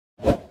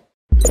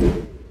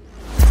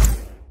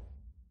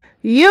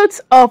Youths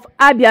of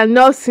Abia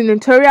North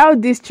senatorial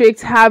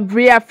district have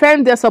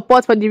reaffirmed their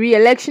support for the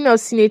re-election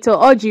of Senator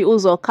Orji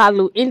Uzor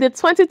Kalu in the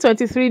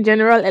 2023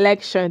 general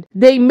election.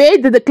 They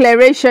made the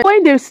declaration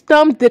when they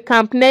stormed the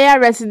Camp Naya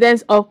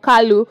residence of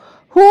Kalu,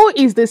 who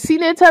is the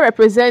senator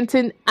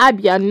representing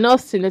Abia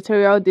North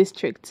senatorial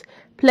district,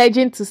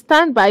 pledging to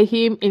stand by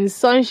him in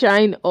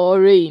sunshine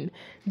or rain.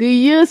 The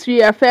youth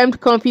reaffirmed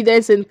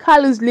confidence in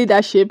Kalu's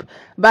leadership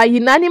by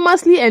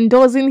unanimously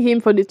endorsing him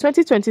for the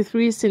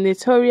 2023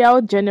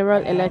 senatorial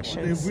general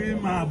elections.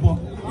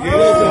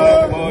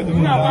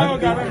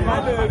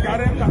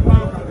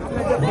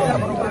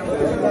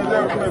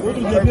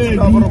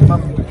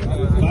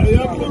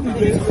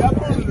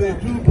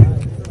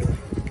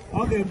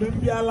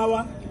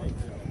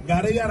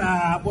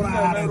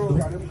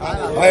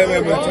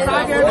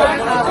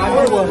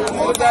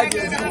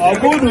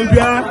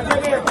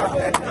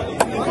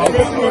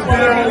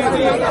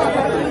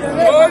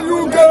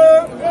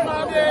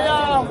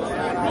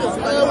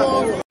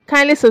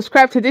 Kindly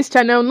subscribe to this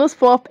channel,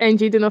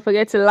 News4NG. Do not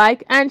forget to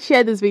like and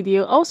share this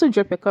video. Also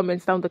drop your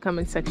comments down the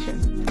comment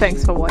section.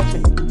 Thanks for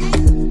watching.